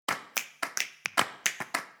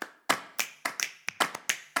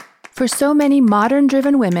For so many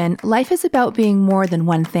modern-driven women, life is about being more than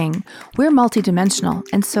one thing. We're multidimensional,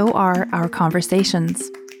 and so are our conversations.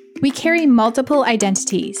 We carry multiple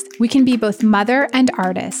identities. We can be both mother and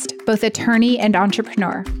artist, both attorney and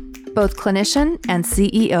entrepreneur, Both clinician and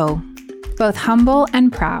CEO. both humble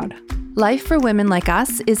and proud. Life for women like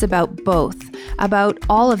us is about both, about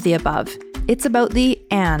all of the above. It's about the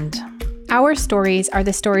and. Our stories are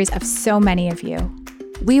the stories of so many of you.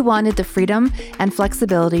 We wanted the freedom and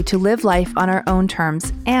flexibility to live life on our own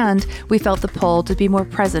terms, and we felt the pull to be more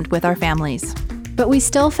present with our families. But we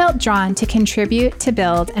still felt drawn to contribute, to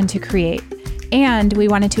build, and to create. And we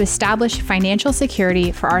wanted to establish financial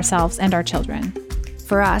security for ourselves and our children.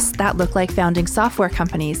 For us, that looked like founding software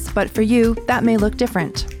companies, but for you, that may look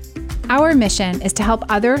different. Our mission is to help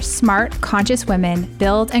other smart, conscious women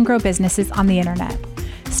build and grow businesses on the internet.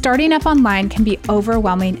 Starting up online can be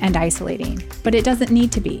overwhelming and isolating, but it doesn't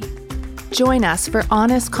need to be. Join us for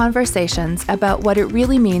honest conversations about what it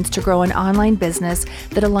really means to grow an online business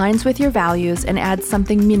that aligns with your values and adds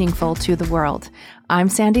something meaningful to the world. I'm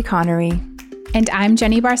Sandy Connery. And I'm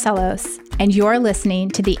Jenny Barcelos, and you're listening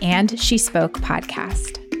to the And She Spoke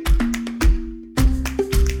podcast.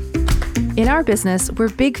 In our business, we're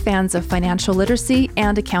big fans of financial literacy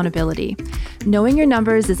and accountability. Knowing your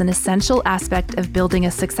numbers is an essential aspect of building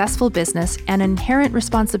a successful business and an inherent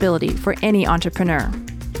responsibility for any entrepreneur.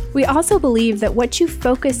 We also believe that what you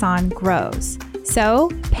focus on grows, so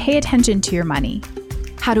pay attention to your money.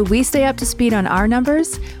 How do we stay up to speed on our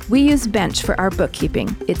numbers? We use Bench for our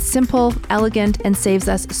bookkeeping. It's simple, elegant, and saves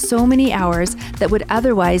us so many hours that would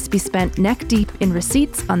otherwise be spent neck deep in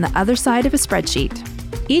receipts on the other side of a spreadsheet.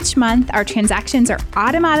 Each month, our transactions are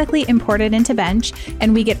automatically imported into Bench,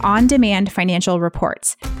 and we get on-demand financial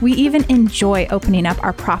reports. We even enjoy opening up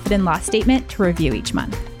our profit and loss statement to review each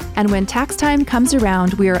month. And when tax time comes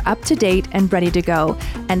around, we are up to date and ready to go.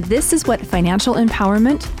 And this is what financial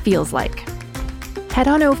empowerment feels like. Head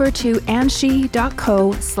on over to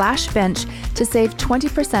andshe.co/bench to save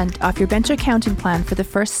 20% off your Bench accounting plan for the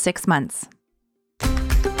first 6 months.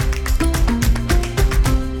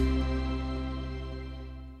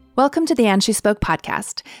 Welcome to the And She Spoke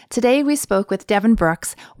podcast. Today we spoke with Devon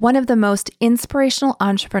Brooks, one of the most inspirational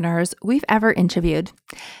entrepreneurs we've ever interviewed.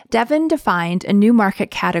 Devon defined a new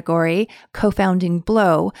market category, co-founding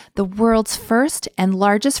Blow, the world's first and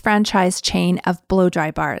largest franchise chain of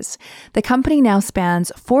blow-dry bars. The company now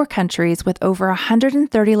spans 4 countries with over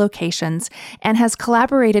 130 locations and has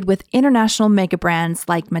collaborated with international mega brands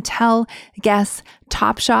like Mattel, Guess,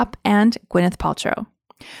 Topshop, and Gwyneth Paltrow.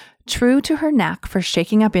 True to her knack for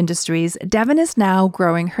shaking up industries, Devon is now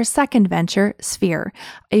growing her second venture, Sphere,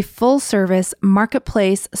 a full-service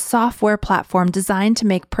marketplace software platform designed to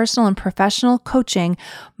make personal and professional coaching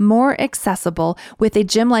more accessible with a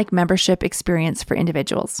gym-like membership experience for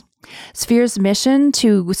individuals. Sphere's mission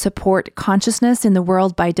to support consciousness in the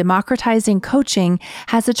world by democratizing coaching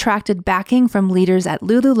has attracted backing from leaders at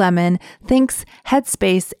Lululemon, Thinx,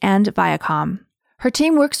 Headspace, and Viacom. Her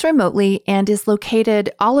team works remotely and is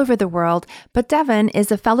located all over the world, but Devon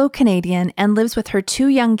is a fellow Canadian and lives with her 2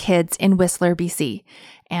 young kids in Whistler, BC.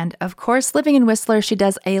 And of course, living in Whistler, she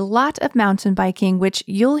does a lot of mountain biking, which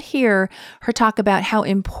you'll hear her talk about how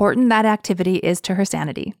important that activity is to her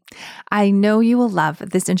sanity. I know you will love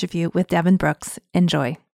this interview with Devon Brooks.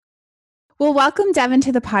 Enjoy. Well, welcome, Devon,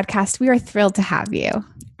 to the podcast. We are thrilled to have you.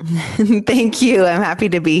 Thank you. I'm happy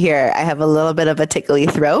to be here. I have a little bit of a tickly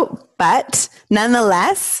throat, but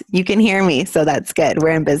nonetheless, you can hear me. So that's good. We're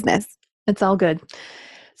in business. It's all good.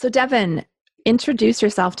 So Devon, introduce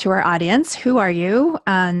yourself to our audience. Who are you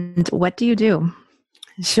and what do you do?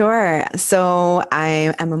 Sure. So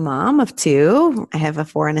I am a mom of 2. I have a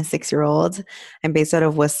 4 and a 6-year-old. I'm based out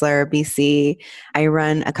of Whistler, BC. I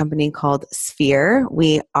run a company called Sphere.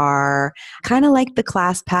 We are kind of like the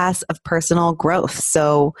ClassPass of personal growth.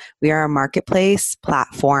 So we are a marketplace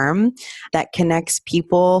platform that connects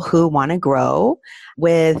people who want to grow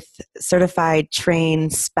with certified,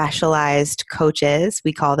 trained, specialized coaches.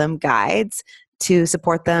 We call them guides, to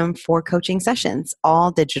support them for coaching sessions, all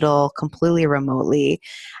digital, completely remotely.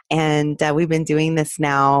 And we've been doing this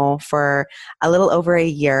now for a little over a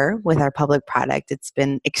year with our public product. It's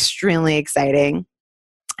been extremely exciting.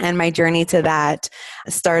 And my journey to that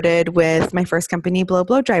started with my first company, Blow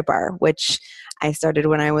Dry Bar, which I started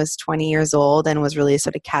when I was 20 years old and was really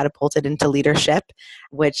sort of catapulted into leadership,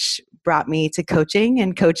 which brought me to coaching,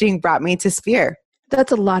 and coaching brought me to Sphere.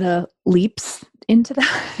 That's a lot of leaps into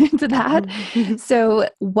that. So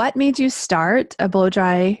what made you start a blow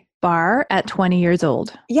dry bar at 20 years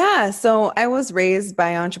old? Yeah. So I was raised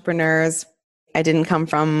by entrepreneurs. I didn't come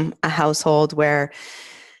from a household where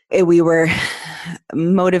we were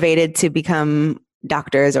motivated to become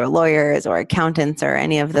doctors or lawyers or accountants or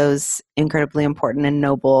any of those incredibly important and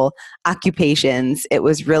noble occupations. It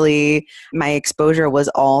was really, my exposure was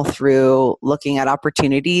all through looking at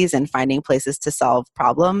opportunities and finding places to solve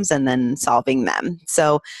problems and then solving them.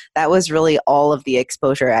 So that was really all of the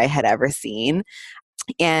exposure I had ever seen.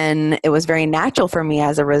 And it was very natural for me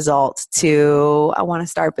as a result to I want to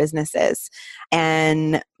start businesses.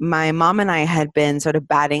 And my mom and I had been sort of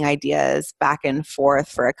batting ideas back and forth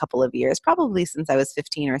for a couple of years, probably since I was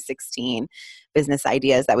 15 or 16, business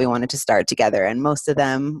ideas that we wanted to start together. And most of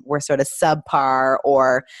them were sort of subpar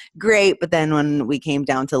or great. But then when we came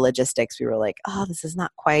down to logistics, we were like, oh, this is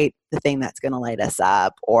not quite the thing that's going to light us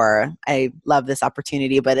up. Or I love this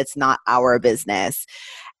opportunity, but it's not our business.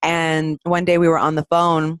 And one day we were on the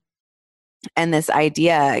phone and this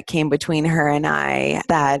idea came between her and I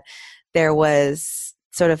that there was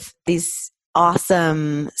sort of these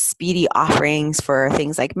awesome speedy offerings for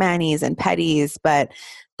things like manis and petties, but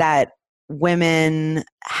that women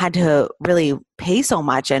had to really pay so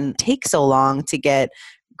much and take so long to get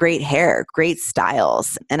great hair, great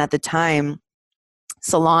styles. And at the time,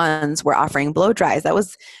 salons were offering blow dries. That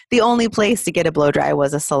was the only place to get a blow dry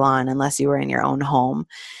was a salon unless you were in your own home.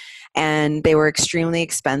 And they were extremely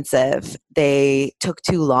expensive. They took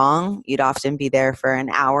too long. You'd often be there for an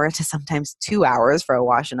hour to sometimes 2 hours for a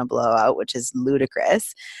wash and a blowout, which is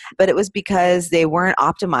ludicrous. But it was because they weren't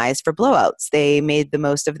optimized for blowouts. They made the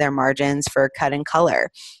most of their margins for cut and color.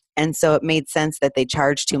 And so it made sense that they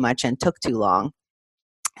charged too much and took too long.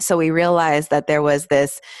 So we realized that there was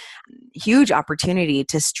this huge opportunity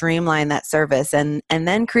to streamline that service and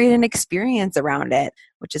then create an experience around it,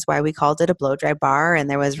 which is why we called it a blow dry bar. And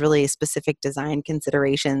there was really specific design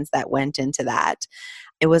considerations that went into that.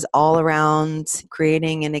 It was all around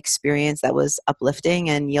creating an experience that was uplifting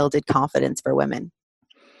and yielded confidence for women.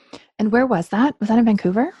 And where was that? Was that in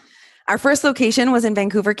Vancouver? Our first location was in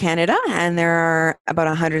Vancouver, Canada, and there are about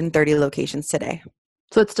 130 locations today.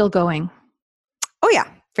 So it's still going? Oh, yeah.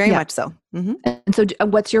 Very much so. Mm-hmm. And so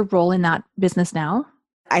what's your role in that business now?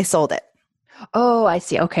 I sold it. Oh, I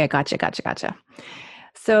see. Okay. Gotcha.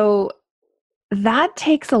 So that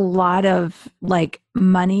takes a lot of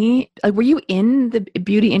money. Were you in the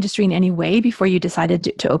beauty industry in any way before you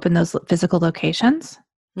decided to open those physical locations?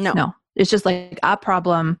 No. It's just like a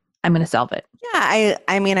problem. I'm going to solve it. Yeah.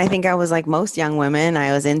 I mean, I think I was like most young women.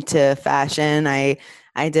 I was into fashion. I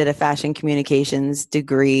did a fashion communications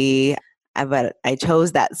degree. But I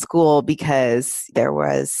chose that school because there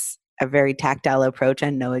was a very tactile approach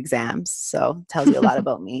and no exams. So it tells you a lot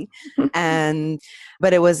about me.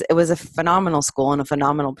 But it was a phenomenal school and a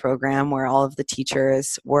phenomenal program where all of the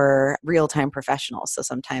teachers were real-time professionals. So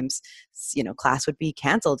sometimes, class would be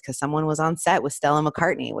canceled because someone was on set with Stella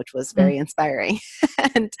McCartney, which was very inspiring.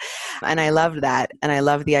 and I loved that. And I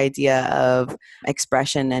love the idea of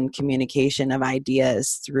expression and communication of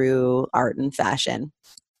ideas through art and fashion.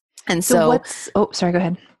 And so sorry, go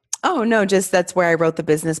ahead. Oh, no, just that's where I wrote the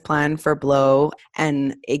business plan for Blow.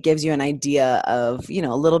 And it gives you an idea of,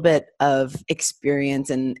 a little bit of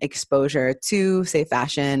experience and exposure to, say,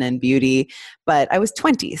 fashion and beauty. But I was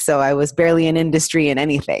 20, so I was barely in industry in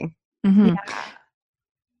anything. Mm-hmm. Yeah.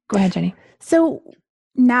 Go ahead, Jenny. So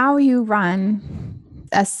now you run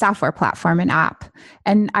a software platform, an app.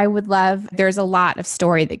 And I would love, there's a lot of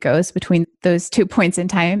story that goes between those 2 points in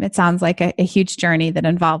time. It sounds like a huge journey that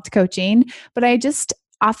involved coaching. But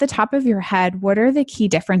off the top of your head, what are the key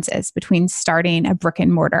differences between starting a brick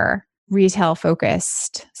and mortar, retail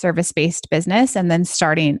focused, service-based business and then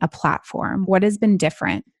starting a platform? What has been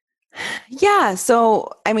different? Yeah. So,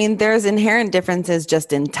 there's inherent differences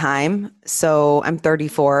just in time. So I'm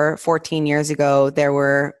 34, 14 years ago, there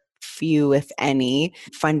were few, if any,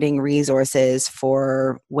 funding resources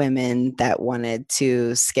for women that wanted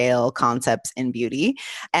to scale concepts in beauty.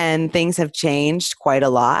 And things have changed quite a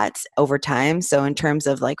lot over time. So in terms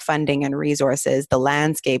of funding and resources, the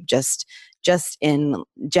landscape just in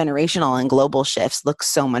generational and global shifts looks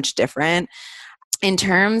so much different. In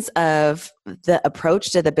terms of the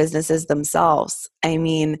approach to the businesses themselves,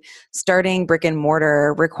 starting brick and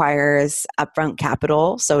mortar requires upfront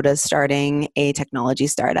capital. So does starting a technology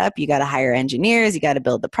startup. You got to hire engineers, you got to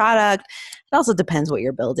build the product. It also depends what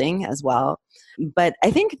you're building as well. But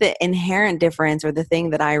I think the inherent difference, or the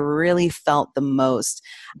thing that I really felt the most,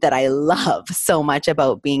 that I love so much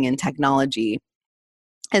about being in technology,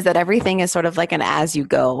 is that everything is sort of like an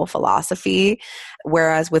as-you-go philosophy.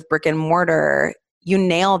 Whereas with brick and mortar, you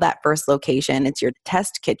nail that first location. It's your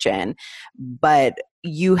test kitchen, but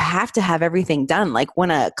you have to have everything done. Like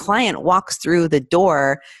when a client walks through the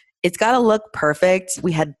door, it's got to look perfect.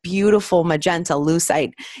 We had beautiful magenta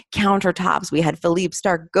lucite countertops. We had Philippe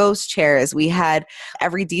Stark ghost chairs. We had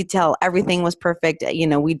every detail. Everything was perfect.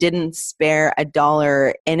 We didn't spare a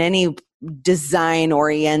dollar in any design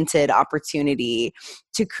oriented opportunity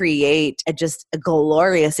to create just a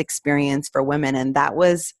glorious experience for women. And that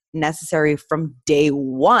was necessary from day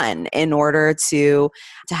one in order to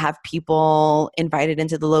have people invited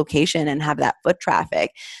into the location and have that foot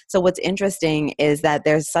traffic. So what's interesting is that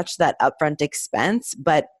there's such that upfront expense,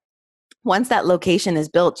 but once that location is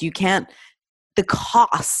built, the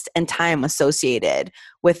cost and time associated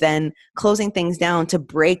with then closing things down to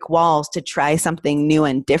break walls to try something new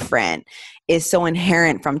and different is so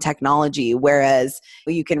inherent from technology. Whereas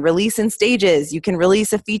you can release in stages, you can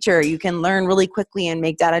release a feature, you can learn really quickly and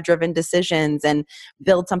make data-driven decisions and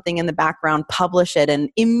build something in the background, publish it, and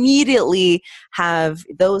immediately have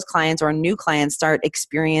those clients or new clients start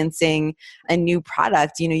experiencing a new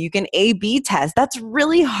product. You can A/B test. That's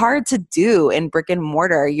really hard to do in brick and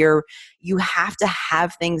mortar. You have to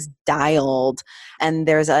have things dialed, and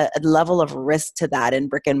there's a level of risk to that in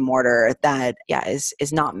brick and mortar that is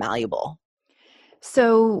not malleable.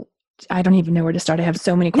 So I don't even know where to start. I have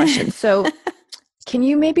so many questions. So can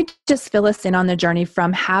you maybe just fill us in on the journey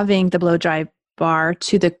from having the blow dry bar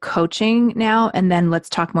to the coaching now? And then let's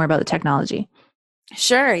talk more about the technology.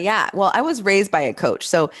 Sure. Yeah. Well, I was raised by a coach,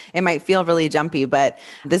 so it might feel really jumpy, but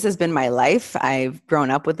this has been my life. I've grown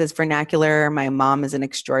up with this vernacular. My mom is an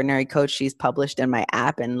extraordinary coach. She's published in my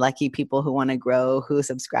app, and lucky people who want to grow, who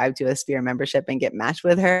subscribe to a Sphere membership and get matched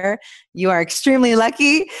with her. You are extremely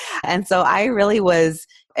lucky. And so I really was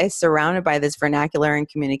surrounded by this vernacular and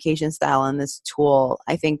communication style and this tool.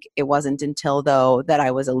 I think it wasn't until though that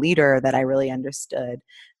I was a leader that I really understood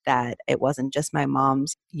that it wasn't just my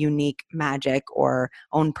mom's unique magic or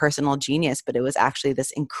own personal genius, but it was actually this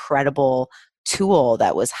incredible tool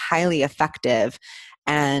that was highly effective,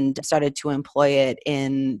 and started to employ it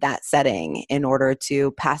in that setting in order to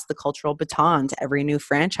pass the cultural baton to every new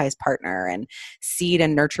franchise partner and seed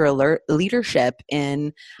and nurture leadership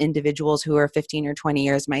in individuals who are 15 or 20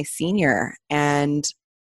 years my senior. And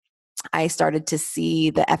I started to see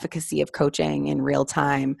the efficacy of coaching in real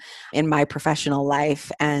time in my professional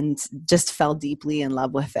life and just fell deeply in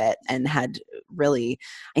love with it and had really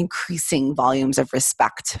increasing volumes of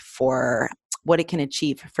respect for what it can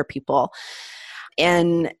achieve for people.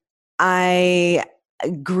 And I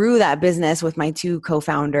grew that business with my two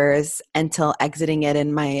co-founders until exiting it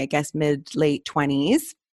in my, mid-late 20s.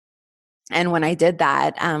 And when I did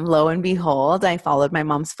that, lo and behold, I followed my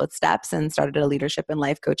mom's footsteps and started a leadership and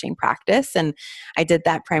life coaching practice. And I did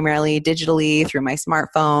that primarily digitally through my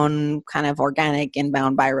smartphone, kind of organic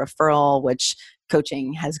inbound by referral, which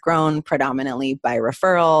coaching has grown predominantly by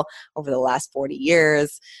referral over the last 40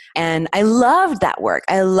 years. And I loved that work.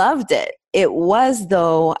 I loved it. It was,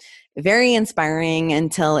 though, very inspiring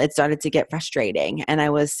until it started to get frustrating. And I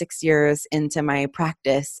was 6 years into my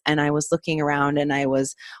practice, and I was looking around and I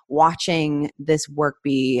was watching this work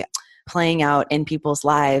be playing out in people's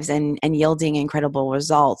lives and yielding incredible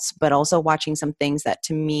results, but also watching some things that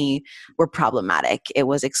to me were problematic. It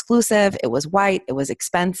was exclusive, it was white, it was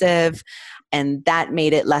expensive, and that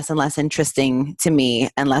made it less and less interesting to me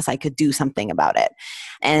unless I could do something about it.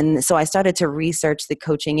 And so I started to research the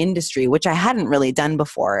coaching industry, which I hadn't really done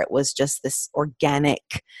before. It was just this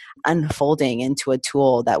organic unfolding into a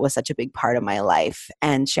tool that was such a big part of my life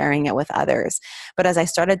and sharing it with others. But as I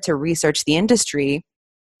started to research the industry,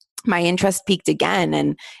 my interest peaked again,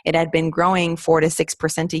 and it had been growing 4 to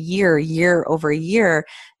 6% a year over year,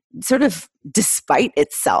 sort of despite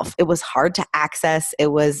itself. It was hard to access.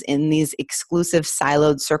 It was in these exclusive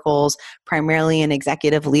siloed circles, primarily in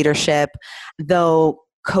executive leadership, though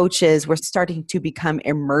coaches were starting to become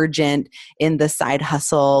emergent in the side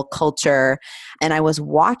hustle culture. And I was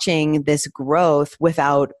watching this growth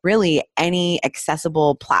without really any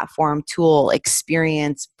accessible platform, tool,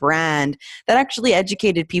 experience, brand that actually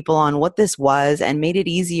educated people on what this was and made it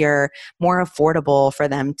easier, more affordable for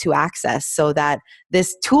them to access, so that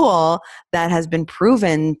this tool that has been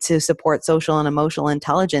proven to support social and emotional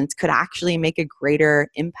intelligence could actually make a greater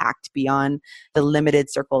impact beyond the limited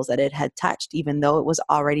circles that it had touched, even though it was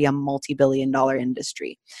already a multi-billion-dollar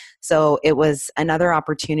industry. So it was another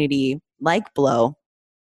opportunity like Blow,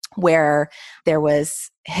 where there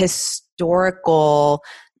was historical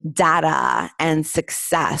data and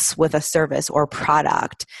success with a service or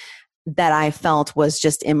product that I felt was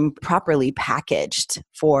just improperly packaged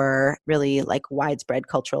for really like widespread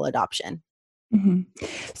cultural adoption. Mm-hmm.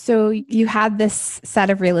 So you had this set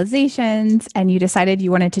of realizations and you decided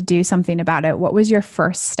you wanted to do something about it. What was your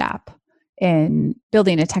first step in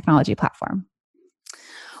building a technology platform?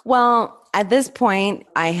 Well, at this point,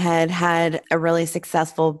 I had had a really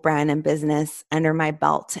successful brand and business under my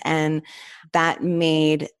belt, and that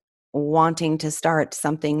made wanting to start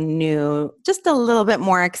something new just a little bit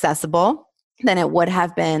more accessible than it would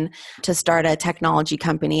have been to start a technology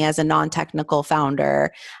company as a non-technical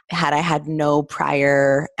founder had I had no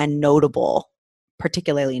prior and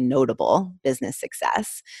particularly notable business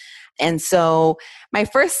success. And so my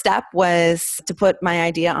first step was to put my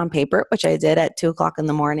idea on paper, which I did at 2:00 in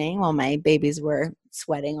the morning while my babies were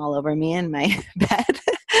sweating all over me in my bed.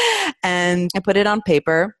 And I put it on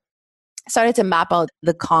paper, started to map out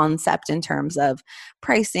the concept in terms of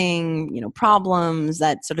pricing, problems,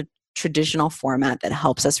 that sort of traditional format that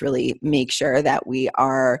helps us really make sure that we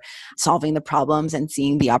are solving the problems and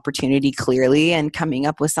seeing the opportunity clearly and coming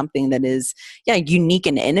up with something that is unique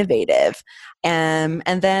and innovative. And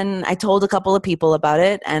then I told a couple of people about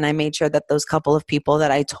it, and I made sure that those couple of people that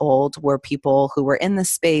I told were people who were in the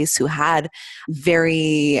space, who had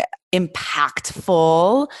very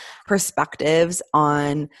impactful perspectives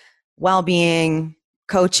on well-being,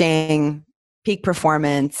 coaching, peak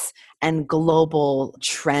performance, and global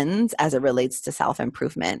trends as it relates to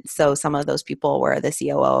self-improvement. So some of those people were the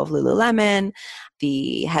COO of Lululemon,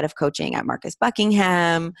 the head of coaching at Marcus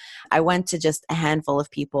Buckingham. I went to just a handful of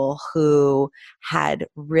people who had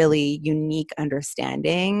really unique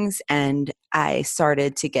understandings, and I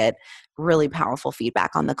started to get really powerful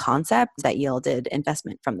feedback on the concept that yielded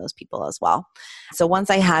investment from those people as well. So once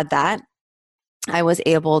I had that, I was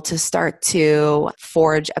able to start to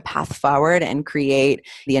forge a path forward and create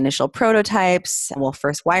the initial prototypes,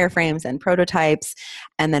 first wireframes and prototypes,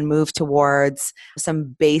 and then move towards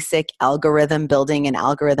some basic algorithm building and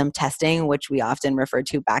algorithm testing, which we often referred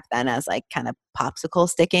to back then as like kind of popsicle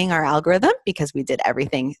sticking our algorithm, because we did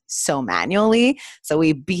everything so manually. So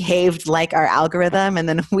we behaved like our algorithm, and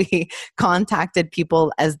then we contacted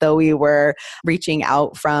people as though we were reaching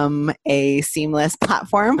out from a seamless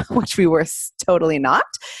platform, which we were totally not.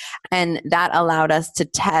 And that allowed us to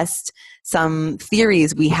test some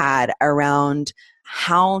theories we had around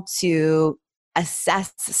how to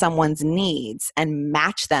assess someone's needs and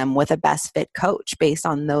match them with a best fit coach based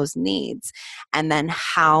on those needs, and then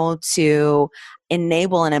how to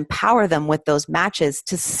enable and empower them with those matches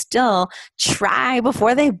to still try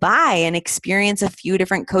before they buy and experience a few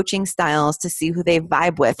different coaching styles to see who they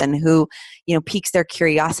vibe with and who, piques their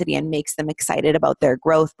curiosity and makes them excited about their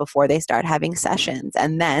growth before they start having sessions,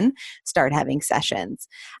 and then start having sessions.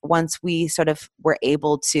 Once we sort of were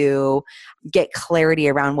able to get clarity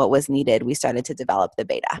around what was needed, we started to develop the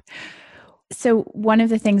beta. So one of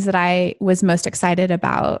the things that I was most excited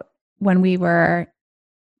about when we were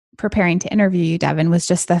preparing to interview you, Devon, was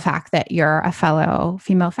just the fact that you're a fellow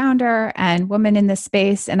female founder and woman in this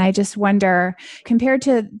space. And I just wonder, compared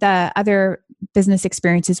to the other business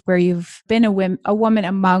experiences where you've been a woman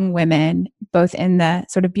among women, both in the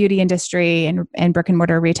sort of beauty industry and brick and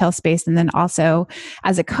mortar retail space, and then also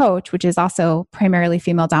as a coach, which is also primarily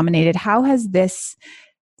female dominated, how has this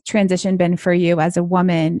transition been for you as a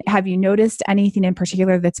woman? Have you noticed anything in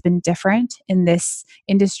particular that's been different in this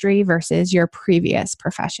industry versus your previous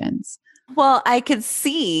professions? Well, I could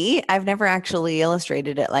see, I've never actually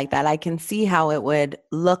illustrated it like that. I can see how it would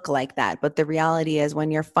look like that. But the reality is,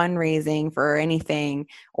 when you're fundraising for anything,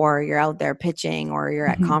 or you're out there pitching, or you're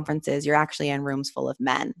at conferences, you're actually in rooms full of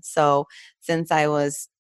men. So since I was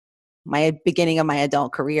my beginning of my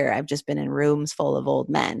adult career, I've just been in rooms full of old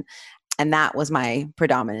men. And that was my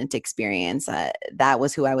predominant experience. That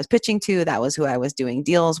was who I was pitching to. That was who I was doing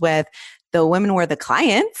deals with. The women were the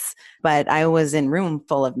clients, but I was in room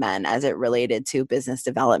full of men as it related to business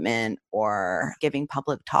development or giving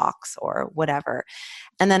public talks or whatever.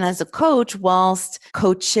 And then as a coach, whilst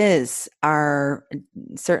coaches are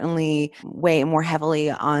certainly way more heavily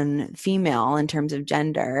on female in terms of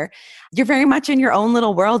gender, you're very much in your own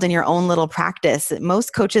little world, in your own little practice.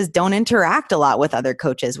 Most coaches don't interact a lot with other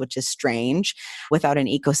coaches, which is strange, without an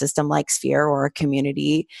ecosystem like Sphere or a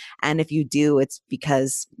community. And if you do, it's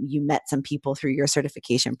because you met some people through your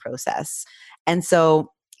certification process. And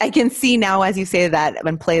so I can see now, as you say that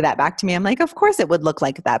and play that back to me, I'm like, of course it would look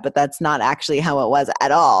like that, but that's not actually how it was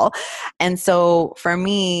at all. And so for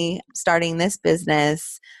me, starting this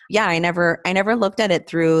business, I never looked at it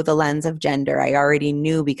through the lens of gender. I already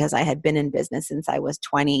knew, because I had been in business since I was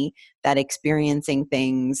 20, that experiencing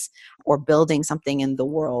things or building something in the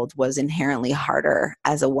world was inherently harder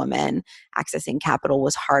as a woman. Accessing capital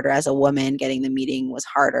was harder as a woman. Getting the meeting was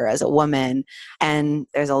harder as a woman. And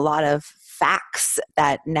there's a lot of facts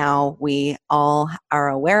that now we all are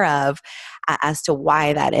aware of as to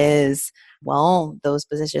why that is. Well, those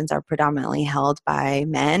positions are predominantly held by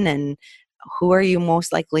men, and who are you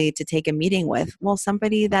most likely to take a meeting with? Well,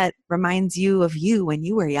 somebody that reminds you of you when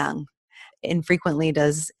you were young. Infrequently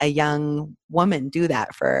does a young woman do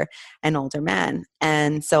that for an older man.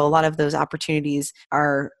 And so a lot of those opportunities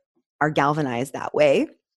are galvanized that way.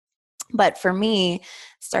 But for me,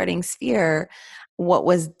 starting Sphere, what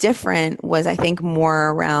was different was, I think, more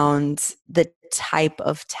around the type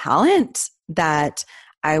of talent that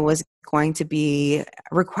I was going to be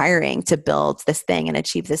requiring to build this thing and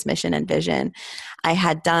achieve this mission and vision. I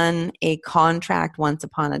had done a contract once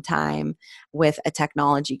upon a time with a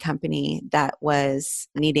technology company that was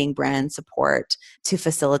needing brand support to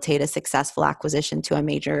facilitate a successful acquisition to a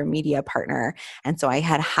major media partner. And so I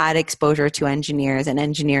had exposure to engineers and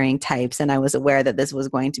engineering types, and I was aware that this was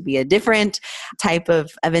going to be a different type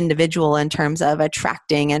of individual in terms of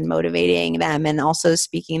attracting and motivating them, and also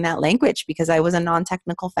speaking that language, because I was a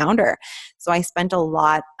non-technical founder. So I spent a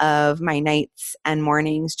lot of my nights and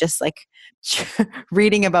mornings just like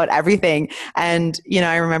reading about everything. And,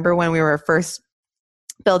 I remember when we were first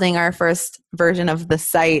building our first version of the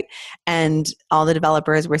site and all the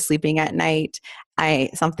developers were sleeping at night,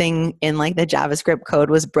 something in like the JavaScript code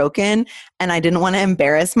was broken, and I didn't want to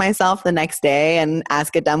embarrass myself the next day and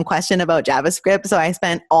ask a dumb question about JavaScript. So I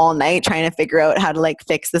spent all night trying to figure out how to like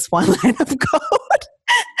fix this one line of code.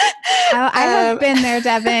 I have been there,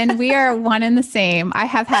 Devon. We are one and the same. I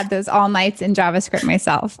have had those all nights in JavaScript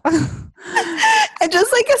myself. And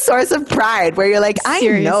just like a source of pride where you're like, I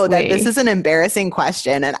know that this is an embarrassing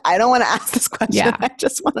question and I don't want to ask this question. Yeah. I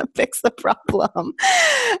just want to fix the problem.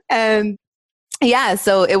 And yeah,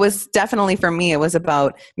 so it was definitely, for me, it was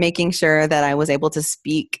about making sure that I was able to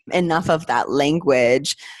speak enough of that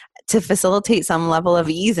language to facilitate some level of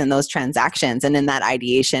ease in those transactions and in that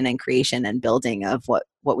ideation and creation and building of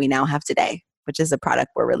what we now have today, which is a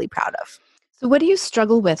product we're really proud of. So what do you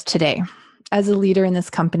struggle with today as a leader in this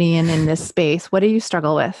company and in this space? What do you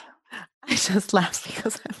struggle with? I just laugh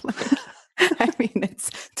because I'm like,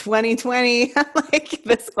 it's 2020. I'm like,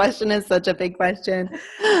 this question is such a big question.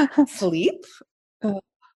 Sleep?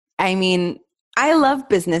 I love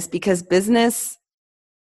business because business,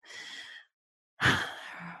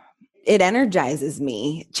 it energizes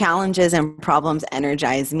me. Challenges and problems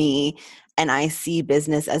energize me. And I see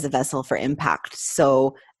business as a vessel for impact.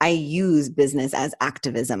 So I use business as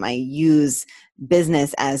activism. I use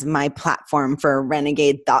business as my platform for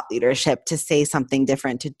renegade thought leadership, to say something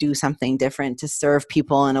different, to do something different, to serve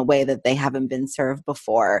people in a way that they haven't been served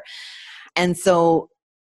before. And so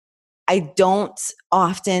I don't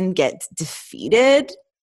often get defeated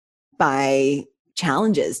by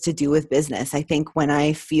challenges to do with business. I think when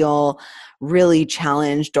I feel really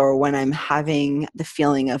challenged, or when I'm having the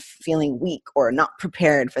feeling of feeling weak or not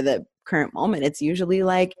prepared for the current moment, it's usually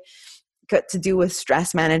like got to do with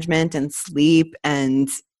stress management and sleep and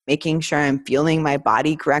making sure I'm fueling my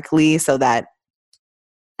body correctly so that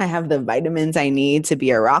I have the vitamins I need to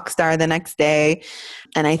be a rock star the next day.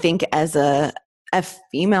 And I think as a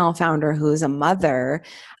female founder who's a mother,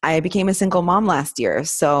 I became a single mom last year.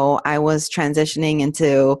 So I was transitioning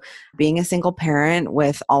into being a single parent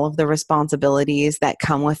with all of the responsibilities that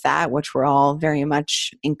come with that, which were all very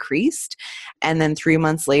much increased. And then 3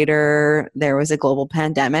 months later, there was a global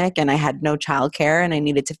pandemic and I had no childcare, and I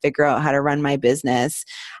needed to figure out how to run my business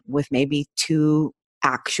with maybe 2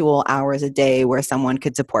 actual hours a day where someone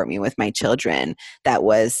could support me with my children that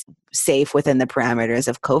was safe within the parameters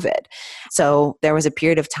of COVID. So there was a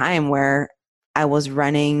period of time where I was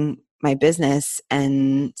running my business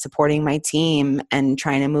and supporting my team and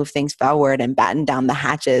trying to move things forward and batten down the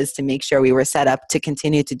hatches to make sure we were set up to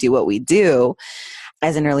continue to do what we do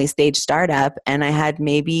as an early stage startup. And I had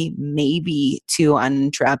maybe 2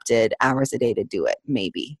 uninterrupted hours a day to do it.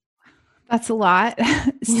 Maybe. That's a lot.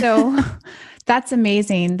 So that's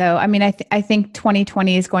amazing, though. I mean, I think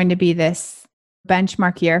 2020 is going to be this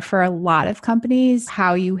benchmark year for a lot of companies.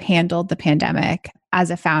 How you handled the pandemic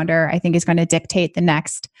as a founder, I think, is going to dictate the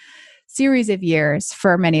next series of years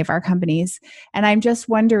for many of our companies. And I'm just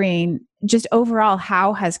wondering, just overall,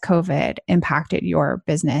 how has COVID impacted your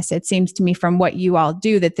business? It seems to me from what you all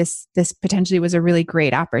do that this potentially was a really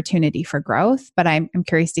great opportunity for growth, but I'm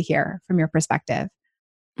curious to hear from your perspective.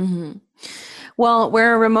 Mm-hmm. Well,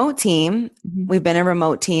 we're a remote team. Mm-hmm. We've been a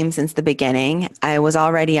remote team since the beginning. I was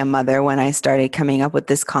already a mother when I started coming up with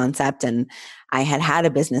this concept, and I had a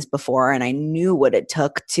business before, and I knew what it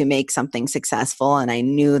took to make something successful. And I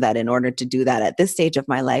knew that in order to do that at this stage of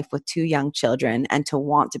my life with 2 young children, and to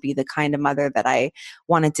want to be the kind of mother that I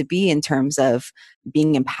wanted to be in terms of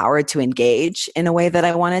being empowered to engage in a way that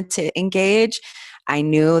I wanted to engage, I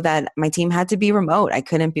knew that my team had to be remote. I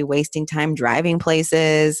couldn't be wasting time driving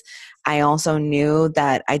places. I also knew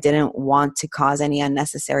that I didn't want to cause any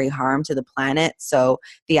unnecessary harm to the planet. So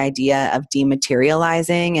the idea of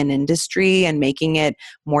dematerializing an industry and making it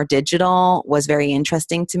more digital was very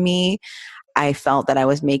interesting to me. I felt that I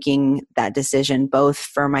was making that decision both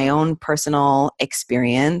for my own personal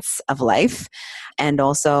experience of life and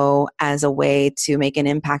also as a way to make an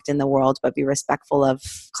impact in the world, but be respectful of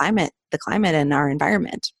the climate and our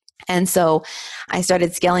environment. And so I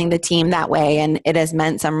started scaling the team that way, and it has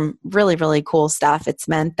meant some really, really cool stuff. It's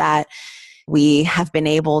meant that we have been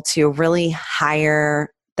able to really hire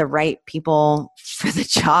the right people for the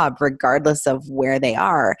job, regardless of where they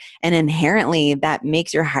are. And inherently, that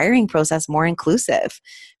makes your hiring process more inclusive,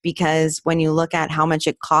 because when you look at how much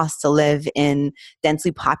it costs to live in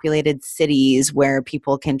densely populated cities where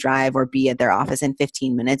people can drive or be at their office in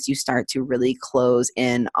 15 minutes, you start to really close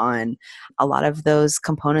in on a lot of those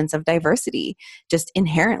components of diversity just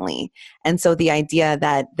inherently. And so the idea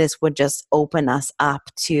that this would just open us up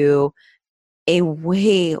to a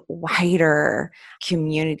way wider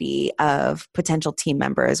community of potential team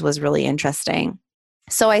members was really interesting.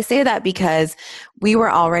 So I say that because we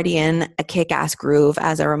were already in a kick-ass groove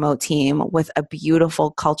as a remote team with a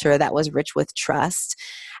beautiful culture that was rich with trust.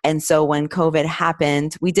 And so when COVID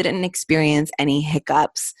happened, we didn't experience any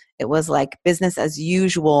hiccups. It was like business as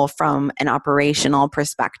usual from an operational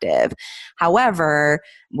perspective. However,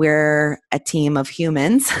 we're a team of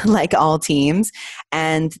humans, like all teams,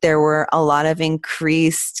 and there were a lot of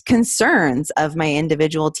increased concerns of my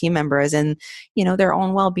individual team members and, their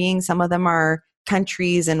own well-being. Some of them are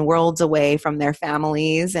countries and worlds away from their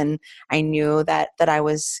families, and I knew that I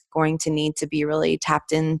was going to need to be really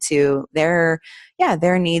tapped into their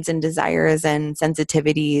needs and desires and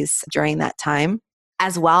sensitivities during that time,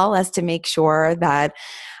 as well as to make sure that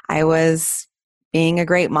I was being a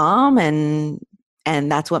great mom, and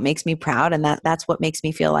that's what makes me proud, and that's what makes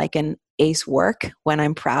me feel like an ace work when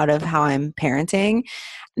I'm proud of how I'm parenting.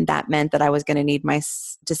 And that meant that I was going to need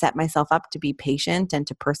to set myself up to be patient and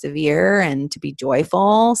to persevere and to be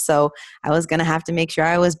joyful. So I was going to have to make sure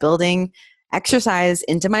I was building exercise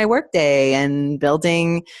into my workday and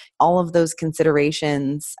building all of those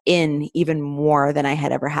considerations in even more than I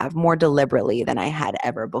had ever have, more deliberately than I had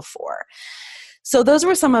ever before. So those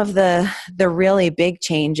were some of the really big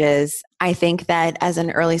changes. I think that as an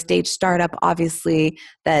early stage startup, obviously,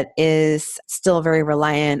 that is still very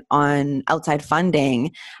reliant on outside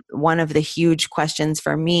funding. One of the huge questions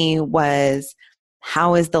for me was,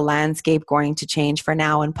 how is the landscape going to change for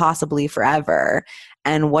now and possibly forever?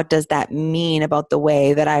 And what does that mean about the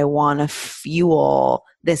way that I want to fuel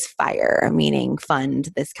this fire, meaning fund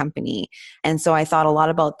this company? And so I thought a lot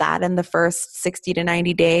about that in the first 60 to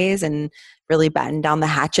 90 days and really battened down the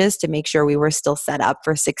hatches to make sure we were still set up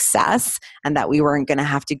for success and that we weren't going to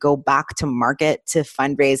have to go back to market to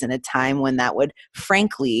fundraise in a time when that would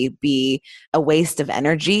frankly be a waste of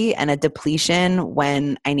energy and a depletion,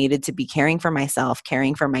 when I needed to be caring for myself,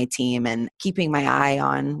 caring for my team, and keeping my eye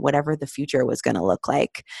on whatever the future was going to look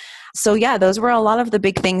like. So yeah, those were a lot of the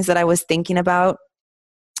big things that I was thinking about.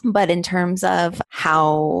 But in terms of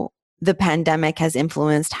how the pandemic has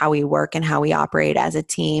influenced how we work and how we operate as a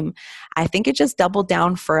team, I think it just doubled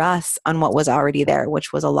down for us on what was already there,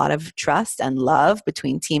 which was a lot of trust and love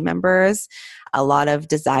between team members, a lot of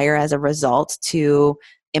desire as a result to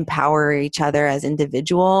empower each other as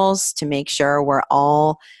individuals, to make sure we're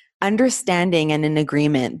all understanding and in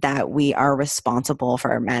agreement that we are responsible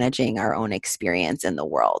for managing our own experience in the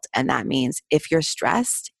world. And that means if you're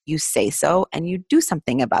stressed, you say so and you do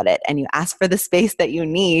something about it, and you ask for the space that you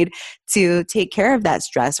need to take care of that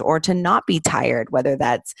stress or to not be tired, whether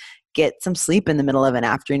that's get some sleep in the middle of an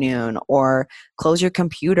afternoon or close your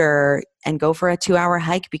computer and go for a 2-hour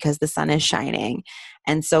hike because the sun is shining.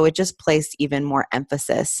 And so it just placed even more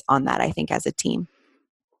emphasis on that, I think, as a team.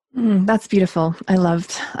 That's beautiful. I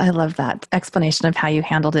loved that explanation of how you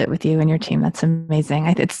handled it with you and your team. That's amazing.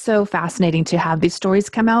 It's so fascinating to have these stories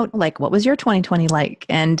come out. Like, what was your 2020 like?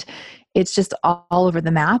 And it's just all over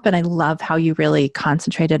the map. And I love how you really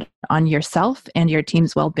concentrated on yourself and your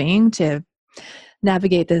team's well-being to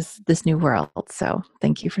navigate this new world. So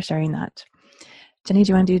thank you for sharing that. Jenny, do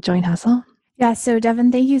you want to do Join Hustle? Yeah. So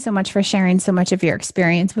Devon, thank you so much for sharing so much of your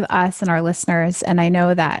experience with us and our listeners. And I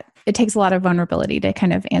know that it takes a lot of vulnerability to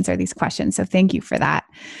kind of answer these questions. So thank you for that.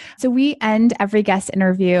 So we end every guest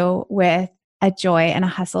interview with a joy and a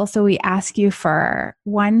hustle. So we ask you for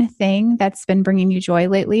one thing that's been bringing you joy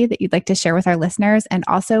lately that you'd like to share with our listeners, and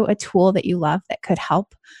also a tool that you love that could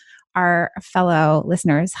help our fellow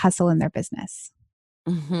listeners hustle in their business.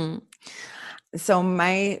 Mm-hmm. So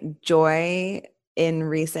my joy in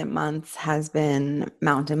recent months has been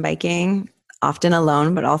mountain biking. often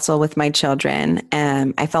alone, but also with my children.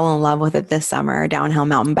 And I fell in love with it this summer, downhill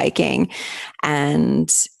mountain biking.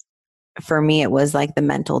 And for me, it was like the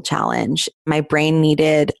mental challenge. My brain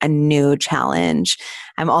needed a new challenge.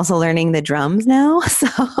 I'm also learning the drums now. So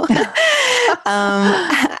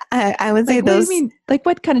I would say like, those. What do you mean? Like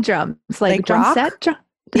what kind of drums? Like drum rock? set?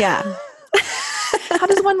 Yeah. How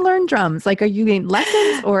does one learn drums? Like, are you getting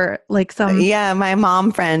lessons or like some? Yeah, my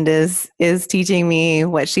mom friend is teaching me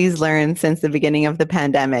what she's learned since the beginning of the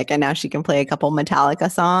pandemic, and now she can play a couple Metallica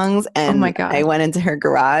songs. And oh my God. I went into her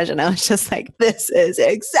garage, and I was just like, "This is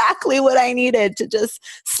exactly what I needed to just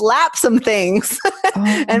slap some things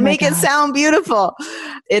and make it sound beautiful."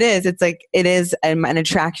 It is. It's like it is an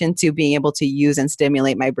attraction to being able to use and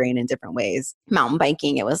stimulate my brain in different ways. Mountain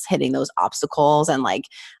biking, it was hitting those obstacles and like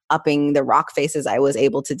upping the rock faces I was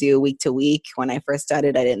able to do week to week. When I first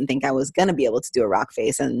started, I didn't think I was going to be able to do a rock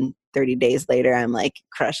face. And 30 days later, I'm like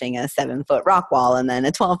crushing a 7-foot rock wall and then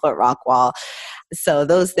a 12-foot rock wall. So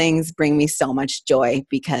those things bring me so much joy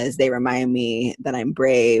because they remind me that I'm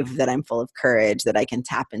brave, that I'm full of courage, that I can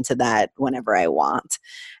tap into that whenever I want.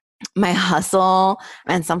 My hustle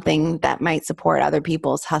and something that might support other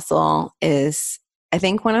people's hustle is, I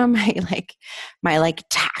think, one of my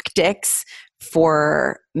tactics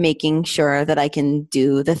for making sure that I can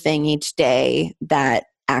do the thing each day that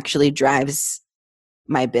actually drives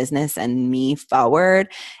my business and me forward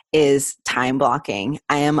is time blocking.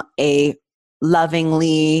 I am a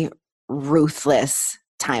lovingly ruthless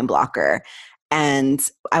time blocker, and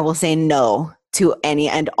I will say no to any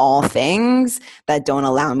and all things that don't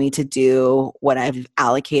allow me to do what I've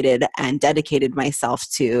allocated and dedicated myself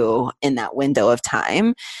to in that window of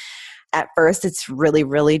time. At first, it's really,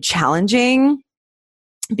 really challenging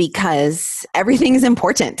because everything is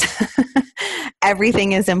important.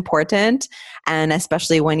 Everything is important. And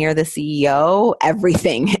especially when you're the CEO,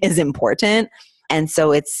 everything is important. And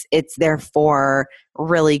so it's therefore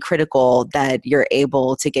really critical that you're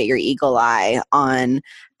able to get your eagle eye on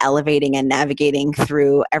elevating and navigating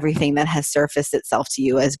through everything that has surfaced itself to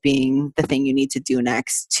you as being the thing you need to do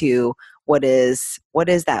next to what is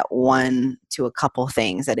that one to a couple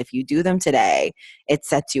things that if you do them today, it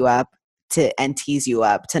sets you up and tease you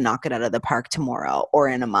up to knock it out of the park tomorrow or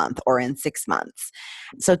in a month or in 6 months.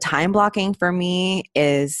 So time blocking for me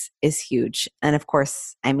is huge. And of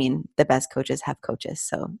course, I mean, the best coaches have coaches.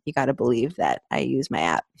 So you got to believe that I use my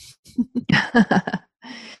app.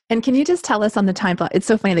 And can you just tell us on the time block? It's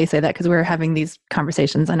so funny they say that because we're having these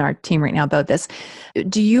conversations on our team right now about this.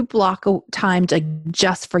 Do you block a time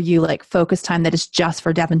just for you, like focus time that is just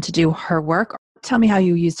for Devon to do her work? Tell me how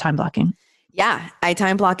you use time blocking. Yeah, I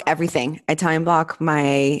time block everything. I time block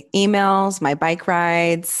my emails, my bike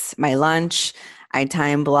rides, my lunch. I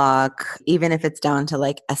time block, even if it's down to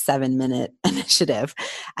like a 7-minute initiative,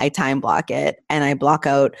 I time block it. And I block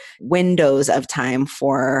out windows of time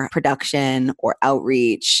for production or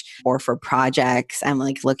outreach or for projects. I'm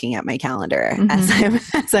like looking at my calendar as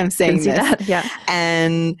I'm saying this. That, yeah.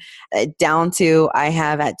 And down to I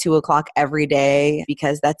have at 2:00 every day,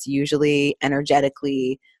 because that's usually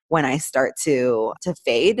energetically when I start to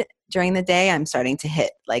fade during the day. I'm starting to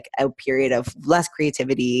hit like a period of less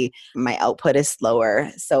creativity. My output is slower.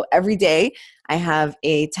 So every day I have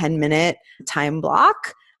a 10-minute time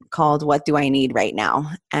block called What Do I Need Right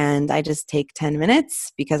Now? And I just take 10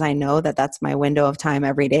 minutes because I know that that's my window of time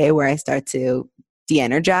every day where I start to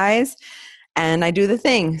de-energize and I do the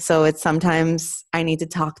thing. So it's sometimes I need to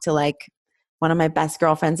talk to like one of my best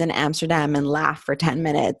girlfriends in Amsterdam and laugh for 10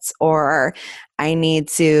 minutes, or I need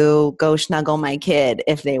to go snuggle my kid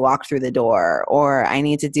if they walk through the door, or I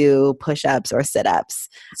need to do push-ups or sit-ups.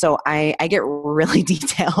 So I get really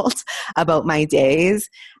detailed about my days,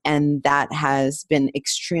 and that has been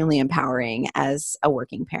extremely empowering as a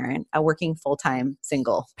working parent, a working full-time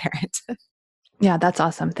single parent. Yeah, that's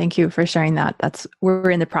awesome. Thank you for sharing that. We're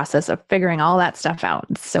in the process of figuring all that stuff out.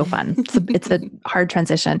 It's so fun. It's a hard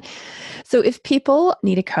transition. So if people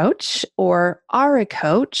need a coach or are a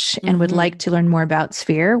coach and would like to learn more about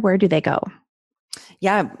Sphere, where do they go?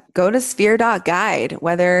 Yeah, go to sphere.guide.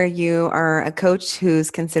 Whether you are a coach who's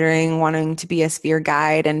considering wanting to be a Sphere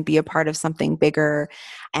guide and be a part of something bigger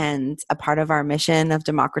and a part of our mission of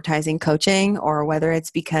democratizing coaching, or whether it's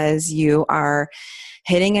because you are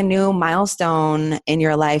hitting a new milestone in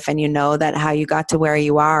your life and you know that how you got to where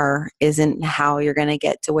you are isn't how you're going to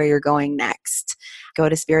get to where you're going next. Go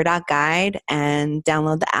to sphere.guide and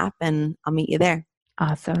download the app, and I'll meet you there.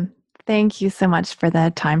 Awesome. Thank you so much for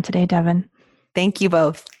the time today, Devon. Thank you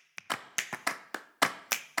both.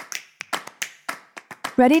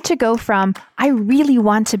 Ready to go from, I really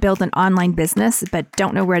want to build an online business but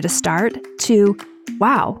don't know where to start, to,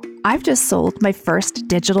 wow, I've just sold my first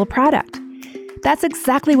digital product. That's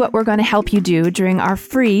exactly what we're going to help you do during our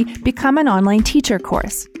free Become an Online Teacher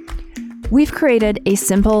course. We've created a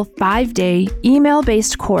simple 5-day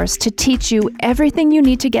email-based course to teach you everything you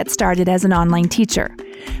need to get started as an online teacher.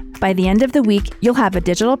 By the end of the week, you'll have a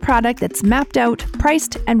digital product that's mapped out,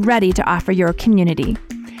 priced, and ready to offer your community.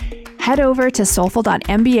 Head over to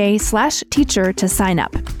soulful.mba/teacher to sign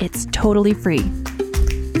up. It's totally free.